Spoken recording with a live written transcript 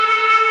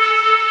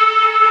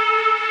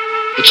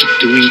What's it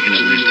doing in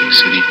Atlantic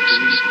City?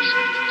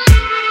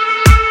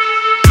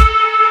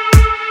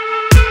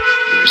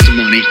 Where's the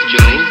money?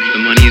 Joe, the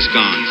money is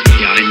gone.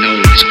 Yeah, I know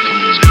it's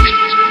gone.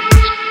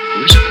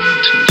 Where's it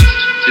going to?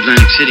 It's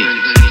Atlantic City.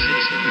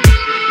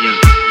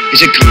 Yeah.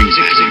 Is it coming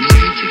back?